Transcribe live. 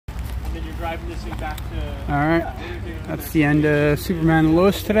then you're driving this thing back to... Alright, that's the end of Superman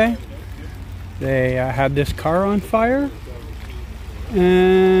Lois today. They had this car on fire.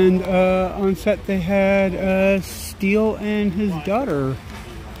 And on set they had Steele and his daughter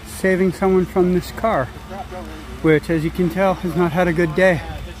saving someone from this car, which, as you can tell, has not had a good day.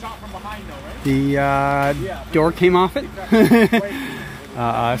 The door came off it.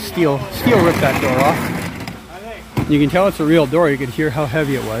 Steele ripped that door off. You can tell it's a real door. You could hear how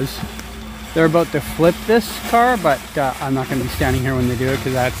heavy it was. They're about to flip this car, but I'm not going to be standing here when they do it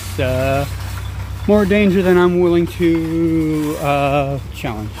because that's more danger than I'm willing to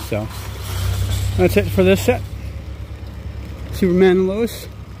challenge. So that's it for this set. Superman and Lois,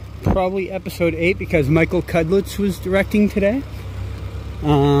 probably episode 8 because Michael Cudlitz was directing today.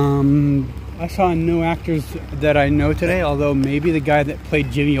 I saw no actors that I know today, although maybe the guy that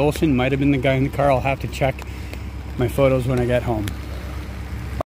played Jimmy Olson might have been the guy in the car. I'll have to check my photos when I get home.